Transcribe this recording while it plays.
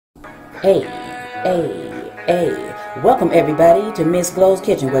Hey, hey. Welcome everybody to Miss Glow's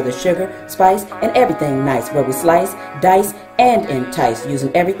Kitchen, where there's sugar, spice, and everything nice, where we slice, dice, and entice,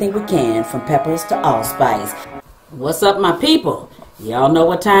 using everything we can, from peppers to allspice. What's up, my people? Y'all know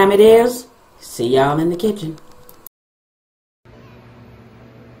what time it is? See y'all in the kitchen.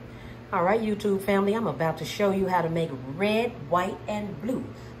 Alright, YouTube family, I'm about to show you how to make red, white, and blue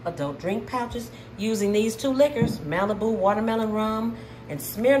adult drink pouches using these two liquors, Malibu watermelon rum and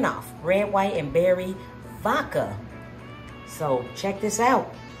Smirnoff red, white, and berry vodka. So check this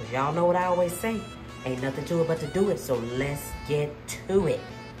out, because y'all know what I always say. Ain't nothing to it but to do it, so let's get to it.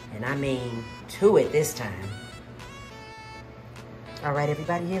 And I mean to it this time. Alright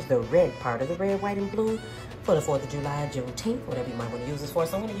everybody, here's the red part of the red, white, and blue for the 4th of July, Juneteenth, whatever you might want to use this for.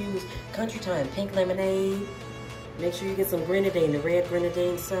 So I'm going to use Country Time Pink Lemonade. Make sure you get some grenadine, the red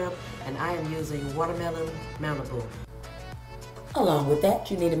grenadine syrup, and I am using watermelon Malibu. Along with that,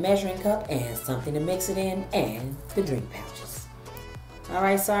 you need a measuring cup and something to mix it in, and the drink pouches.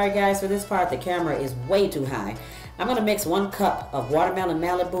 Alright, sorry guys, for this part the camera is way too high. I'm going to mix 1 cup of watermelon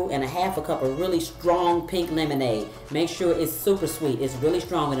Malibu and a half a cup of really strong pink lemonade. Make sure it's super sweet. It's really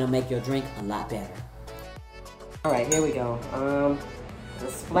strong and it'll make your drink a lot better. Alright, here we go. A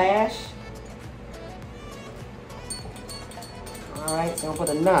splash. Alright, so I'm going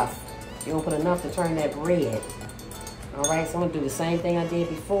to put enough. You're going to put enough to turn that red. Alright, so I'm going to do the same thing I did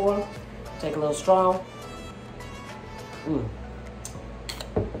before. Take a little straw.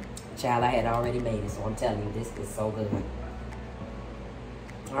 Child, I had already made it, so I'm telling you, this is so good.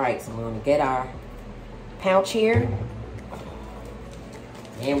 Alright, so we're going to get our pouch here.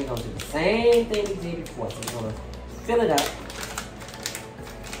 And we're going to do the same thing we did before. So we're going to fill it up.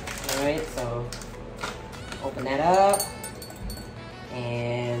 Alright, so open that up.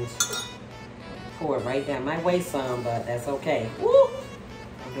 And pour it right down. Might weigh some, but that's okay. Woo!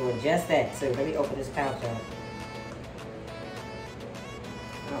 I'm doing just that too. Let me open this pouch up.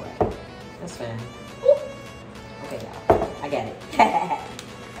 Alright, that's fine. Woo! Okay, y'all. I got it.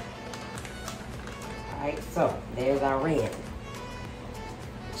 Alright, so there's our red.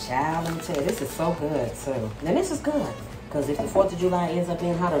 Child, let me tell you, this is so good too. Now this is good, because if the 4th of July ends up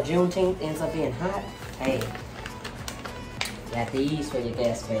being hot or Juneteenth ends up being hot, hey, got these for your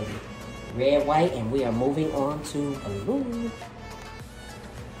guests, baby. Red, white, and we are moving on to blue.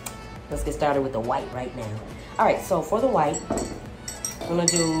 Let's get started with the white right now. Alright, so for the white, I'm going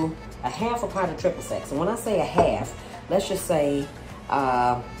to do a half a pint of triple sec. And when I say a half, let's just say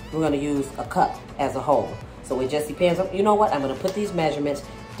we're going to use a cup as a whole. So it just depends on, you know what, I'm going to put these measurements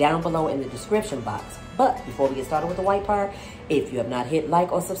down below in the description box. But before we get started with the white part, if you have not hit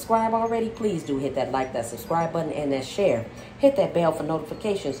like or subscribe already, please do hit that like, that subscribe button, and that share. Hit that bell for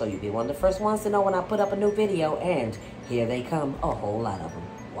notifications so you'll be one of the first ones to know when I put up a new video. And here they come, a whole lot of them.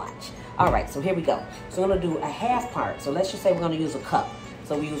 Watch. Alright, so here we go. So I'm going to do a half part. So let's just say we're going to use a cup.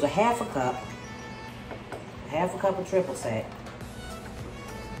 So we use a half a cup of triple sec.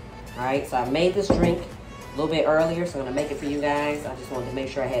 Alright, so I made this drink a little bit earlier, so I'm going to make it for you guys. I just wanted to make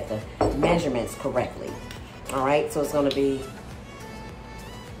sure I had the measurements correctly. Alright, so it's going to be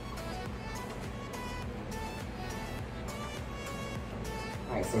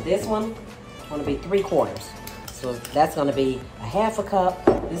alright, so this one is going to be 3/4. So that's going to be a half a cup.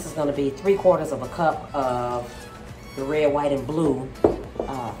 This is going to be 3/4 of a cup of the red, white, and blue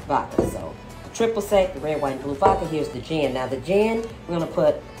vodka. So the triple sec, the red, white, and blue vodka. Here's the gin. Now the gin, we're going to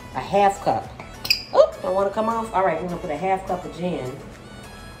put a half cup. Oh, don't want to come off? All right, we're going to put a half cup of gin.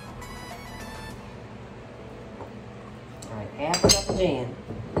 All right, half a cup of gin.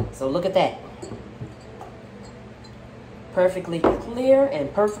 So look at that. Perfectly clear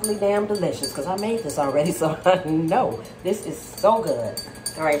and perfectly damn delicious, because I made this already, so I know this is so good.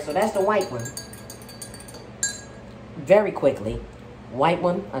 All right, so that's the white one. Very quickly. White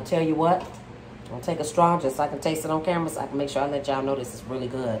one, I'll tell you what. I'll take a straw just so I can taste it on camera, so I can make sure I let y'all know this is really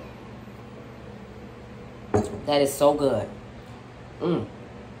good. That is so good.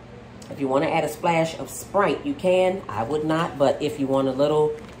 If you want to add a splash of Sprite, you can. I would not, but if you want a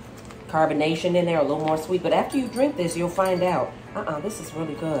little carbonation in there, a little more sweet. But after you drink this, you'll find out, this is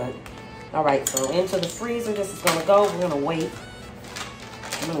really good. All right, so into the freezer, this is going to go. We're going to wait.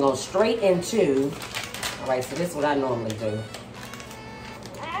 I'm going to go straight into, all right, so this is what I normally do.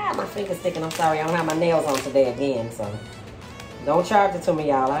 My finger's sticking. I'm sorry. I don't have my nails on today again, so don't charge it to me,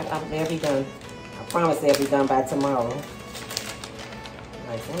 y'all. They'll be done. I promise they'll be done by tomorrow. All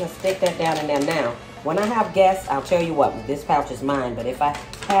right, so I'm going to stick that down in there now. When I have guests, I'll tell you what, this pouch is mine, but if I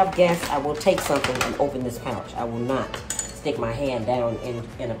have guests, I will take something and open this pouch. I will not stick my hand down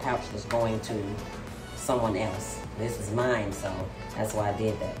in a pouch that's going to someone else. This is mine, so that's why I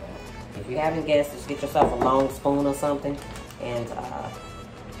did that. If you haven't guessed, just get yourself a long spoon or something and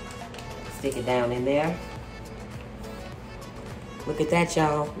stick it down in there. Look at that,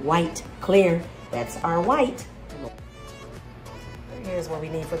 y'all. White, clear. That's our white. Here's what we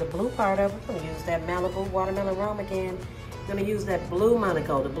need for the blue part of it. I'm gonna use that Malibu watermelon rum again. I'm gonna use that blue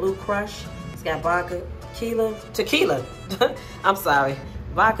Monaco, the blue crush. It's got vodka, tequila. I'm sorry.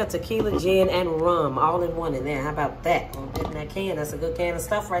 Vodka, tequila, gin, and rum all in one in there. How about that? I'll dip in that can. That's a good can of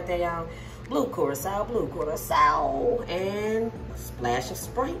stuff right there, y'all. Blue curacao, and a splash of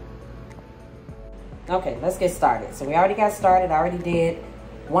Sprite. Okay, let's get started. So we already got started. I already did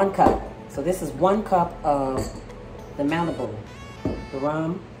 1 cup. So this is 1 cup of the Malibu, the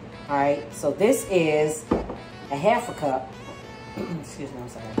rum. All right, so this is a 1/2 cup. Excuse me, I'm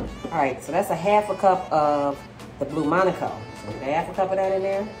sorry. All right, so that's a 1/2 cup of the blue Monaco. So put a 1/2 cup of that in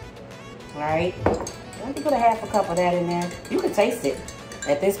there. All right, let me put a 1/2 cup of that in there. You can taste it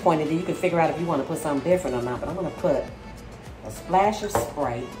at this point, and then you can figure out if you want to put something different or not. But I'm gonna put a splash of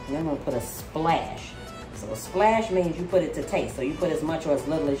Sprite, and then I'm gonna put a splash. So a splash means you put it to taste. So you put as much or as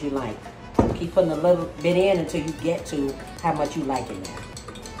little as you like. Keep putting a little bit in until you get to how much you like in there.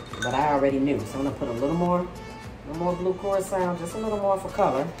 But I already knew, so I'm gonna put a little more blue curacao, just a little more for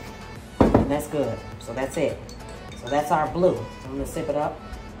color, and that's good. So that's it. So that's our blue. So I'm gonna sip it up.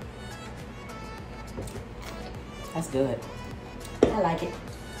 That's good. I like it.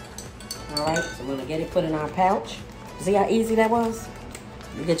 All right, so we're gonna get it put in our pouch. See how easy that was?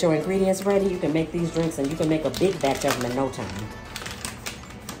 You get your ingredients ready, you can make these drinks, and you can make a big batch of them in no time.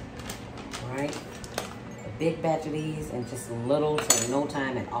 All right, a big batch of these in just a little to no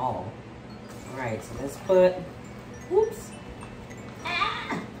time at all. All right, so let's put, whoops. All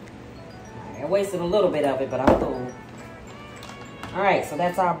right, I wasted a little bit of it, but I'm cool. All right, so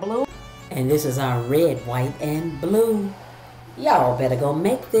that's our blue. And this is our red, white, and blue. Y'all better go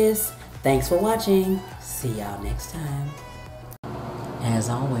make this. Thanks for watching. See y'all next time. As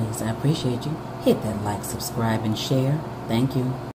always, I appreciate you. Hit that like, subscribe, and share. Thank you.